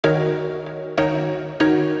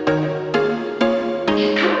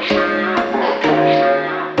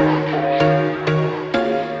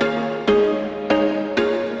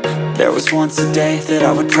once a day that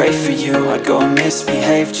I would pray for you. I'd go and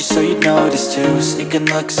misbehave just so you'd notice too. Sneaking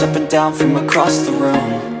looks up and down from across the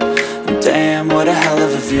room. And damn, what a hell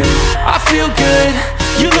of a view. I feel good,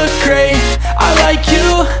 you look great, I like you,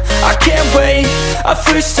 I can't wait. A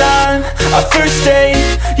first time, a first date,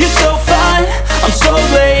 you're so fine, I'm so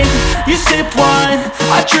late. You sip wine,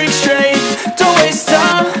 I drink straight, don't waste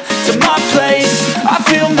time to my place. I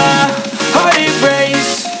feel my heart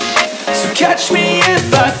erase, so catch me if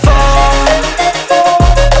I fall.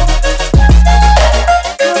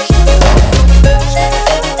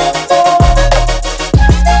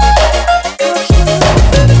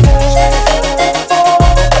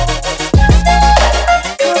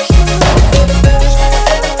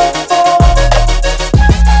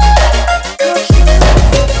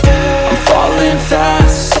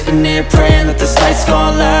 Praying that this night's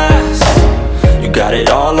gonna last. You got it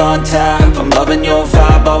all on tap, I'm loving your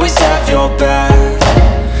vibe, always have your back.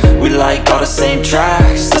 We like all the same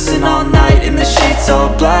tracks, listen all night in the sheets all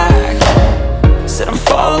black. Said I'm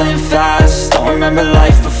falling fast, don't remember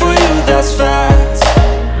life before you, that's fact.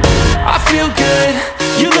 I feel good,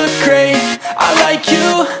 you look great, I like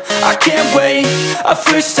you, I can't wait. A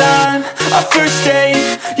first time, a first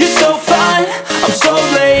date, you're so fine, I'm so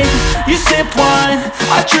late. You sip wine,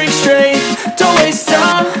 I drink straight, don't waste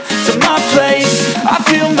time to my place. I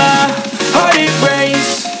feel my heart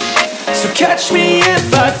erase, so catch me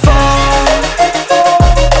if I fall.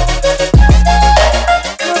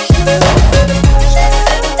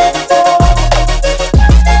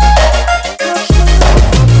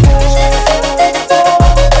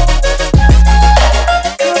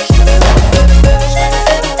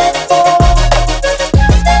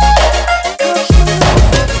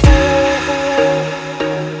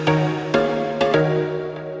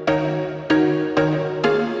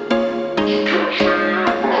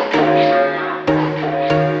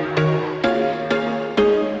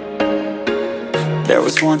 There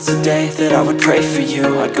was once a day that I would pray for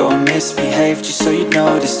you. I'd go and misbehave just so you'd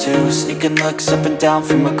notice too. Sneaking looks up and down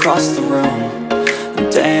from across the room. And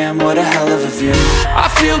damn, what a hell of a view. I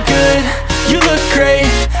feel good, you look great,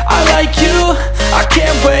 I like you, I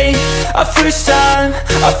can't wait. A first time,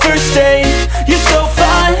 a first date, you're so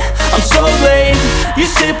fine, I'm so late. You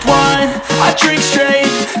sip wine, I drink straight,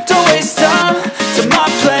 don't waste time to my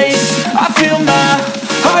place. I feel my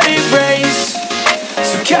heart erase,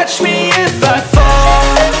 so catch me if I fall.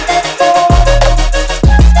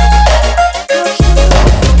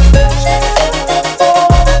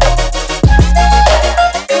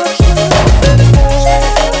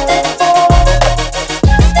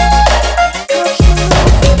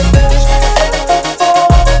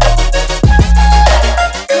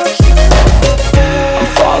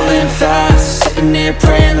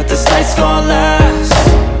 Praying that this night's gonna last.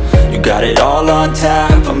 You got it all on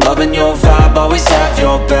tap, I'm loving your vibe, always have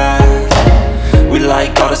your back. We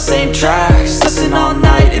like all the same tracks, listen all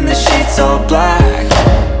night in the sheets all black.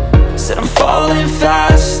 Said I'm falling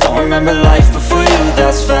fast, don't remember life before you,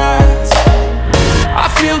 that's fact. I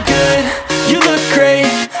feel good, you look great,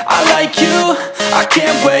 I like you, I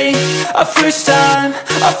can't wait. A first time,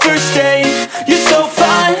 a first date, you're so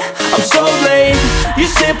fine, I'm so late. You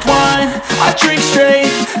sip wine, I drink straight,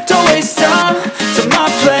 don't waste time to my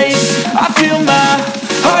place. I feel my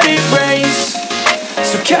heart erase,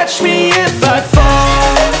 so catch me if I fall.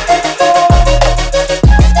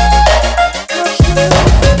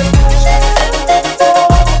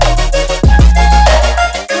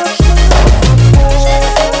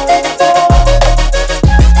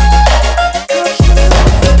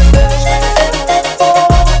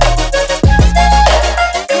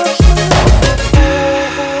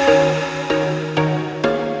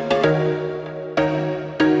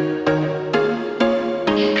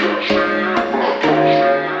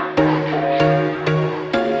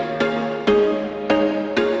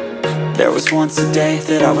 There was once a day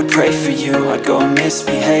that I would pray for you. I'd go and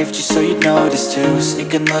misbehave just so you'd notice too.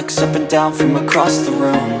 Sneaking looks up and down from across the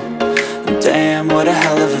room. And damn, what a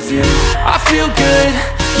hell of a view. I feel good,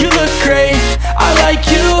 you look great, I like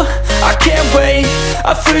you, I can't wait.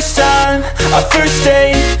 A first time, a first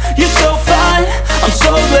date, you're so fine, I'm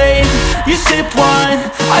so late. You sip wine,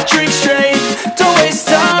 I drink straight, don't waste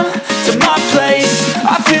time to my place.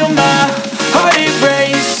 I feel my heart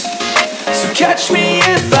erase, so catch me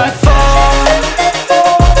if I fall.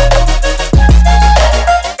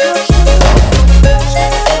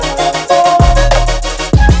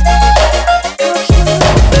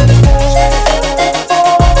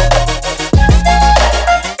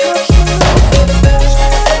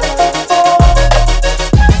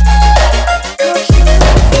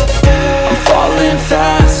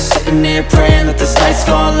 Praying that this night's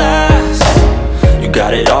gonna last.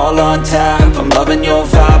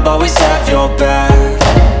 always have your back.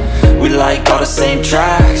 We like all the same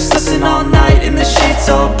tracks, listen all night in the sheets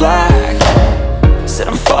all black. Said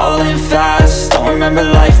I'm falling fast, don't remember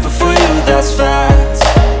life before you, that's fact.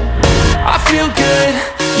 I feel good,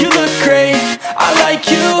 you look great, I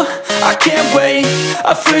like you, I can't wait.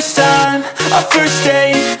 A first time, a first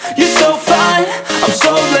date, you're so fine, I'm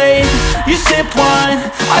so late. You sip wine,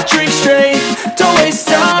 I drink straight, don't waste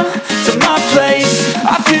time to my place.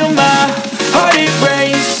 I feel my heart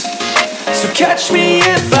erase, so catch me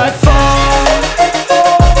if I fall.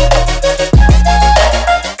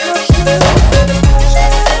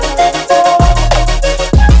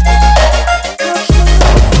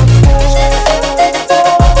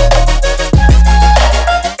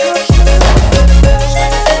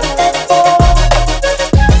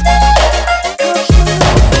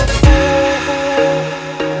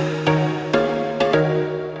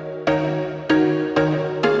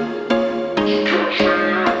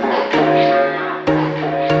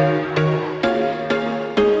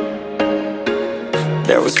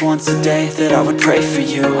 There was once a day that I would pray for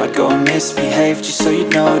you. I'd go and misbehave just so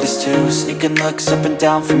you'd notice too. Sneaking looks up and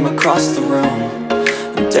down from across the room,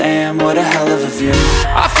 and damn, what a hell of a view.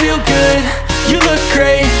 I feel good, you look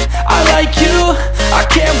great, I like you, I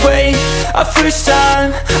can't wait. A first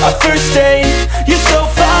time, a first date, you're so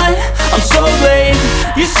fine, I'm so late.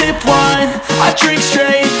 You sip wine, I drink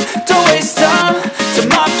straight, don't waste time to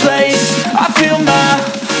my place. I feel my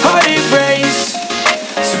heart erase,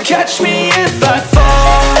 so catch me if I fall.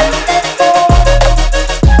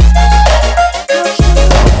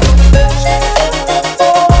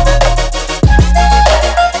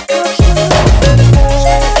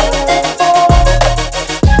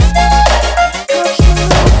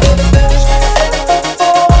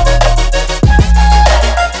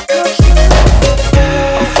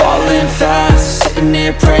 Sitting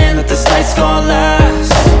here praying that this night's gonna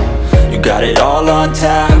last. You got it all on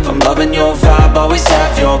tap, I'm loving your vibe, always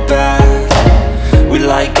have your back. We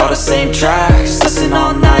like all the same tracks, listen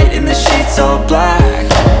all night in the sheets all black.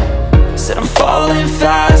 Said I'm falling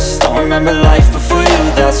fast, don't remember life before you,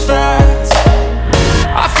 that's fact.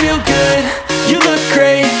 I feel good, you look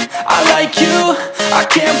great, I like you, I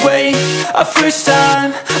can't wait. A first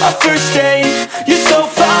time, a first date, you're so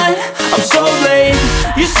fine, I'm so late.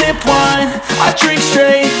 You sip wine, I drink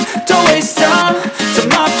straight, don't waste time to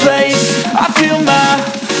my place. I feel my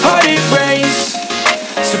heart erase,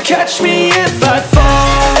 so catch me if I fall.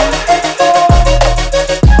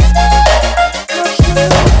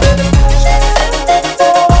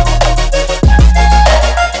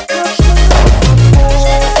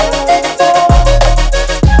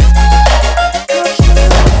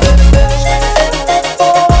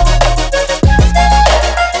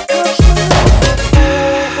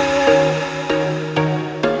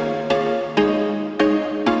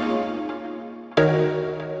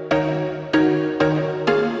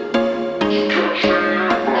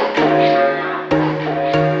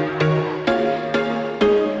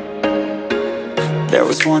 There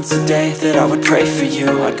was once a day that I would pray for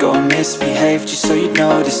you. I'd go and misbehave just so you'd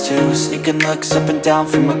notice too. Sneaking looks up and down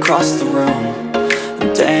from across the room,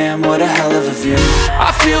 and damn, what a hell of a view.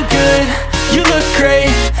 I feel good, you look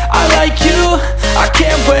great, I like you, I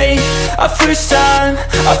can't wait. A first time,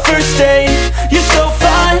 a first date, you're so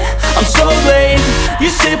fine, I'm so late. You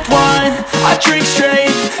sip wine, I drink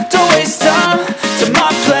straight, don't waste time to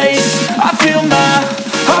my place. I feel my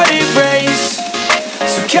heart erase,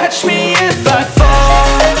 so catch me if I fall.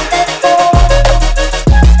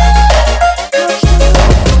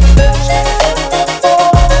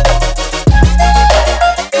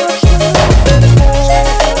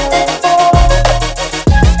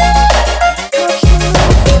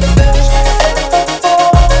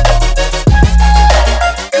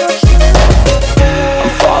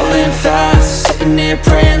 Sitting here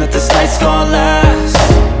praying that this night's gonna last.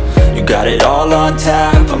 You got it all on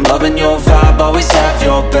tap, I'm loving your vibe, always have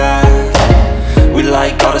your back. We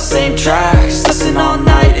like all the same tracks, listen all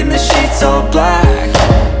night in the sheets all black.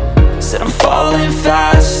 Said I'm falling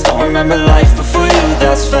fast, don't remember life before you,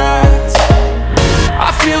 that's fact.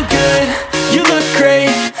 I feel good, you look great,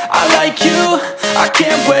 I like you, I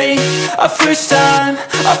can't wait. A first time,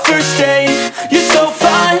 a first date, you're so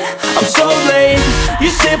fine, I'm so late. You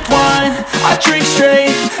sip wine, I drink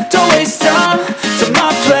straight, don't waste time to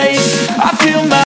my place. I feel my